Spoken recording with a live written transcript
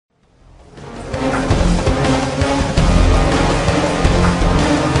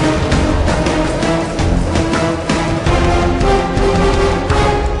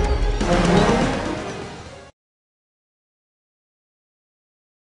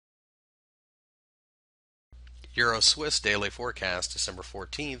Euro Swiss daily forecast, December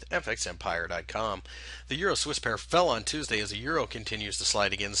 14th, FXEmpire.com. The Euro Swiss pair fell on Tuesday as the euro continues to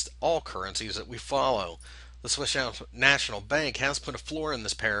slide against all currencies that we follow. The Swiss National Bank has put a floor in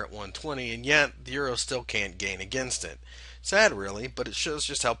this pair at 120, and yet the euro still can't gain against it. Sad, really, but it shows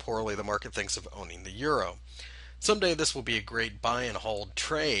just how poorly the market thinks of owning the euro. Someday this will be a great buy and hold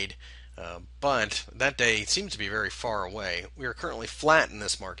trade, but that day seems to be very far away. We are currently flat in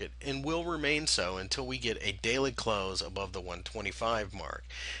this market and will remain so until we get a daily close above the 125 mark.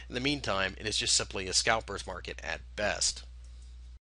 In the meantime, it is just simply a scalper's market at best.